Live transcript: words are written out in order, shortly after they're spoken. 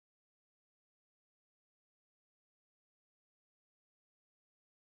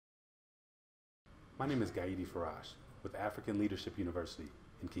My name is Gaidi Faraj with African Leadership University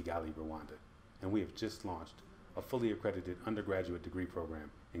in Kigali, Rwanda, and we have just launched a fully accredited undergraduate degree program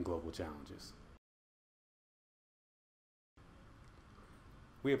in global challenges.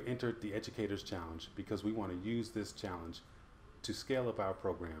 We have entered the Educators Challenge because we want to use this challenge to scale up our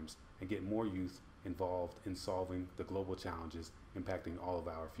programs and get more youth involved in solving the global challenges impacting all of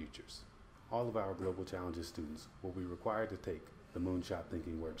our futures. All of our Global Challenges students will be required to take the Moonshot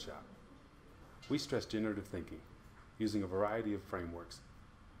Thinking Workshop. We stress generative thinking using a variety of frameworks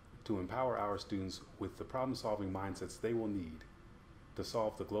to empower our students with the problem-solving mindsets they will need to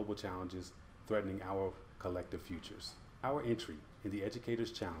solve the global challenges threatening our collective futures. Our entry in the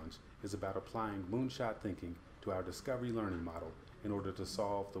Educators Challenge is about applying Moonshot thinking to our discovery learning model in order to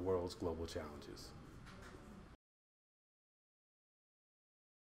solve the world's global challenges.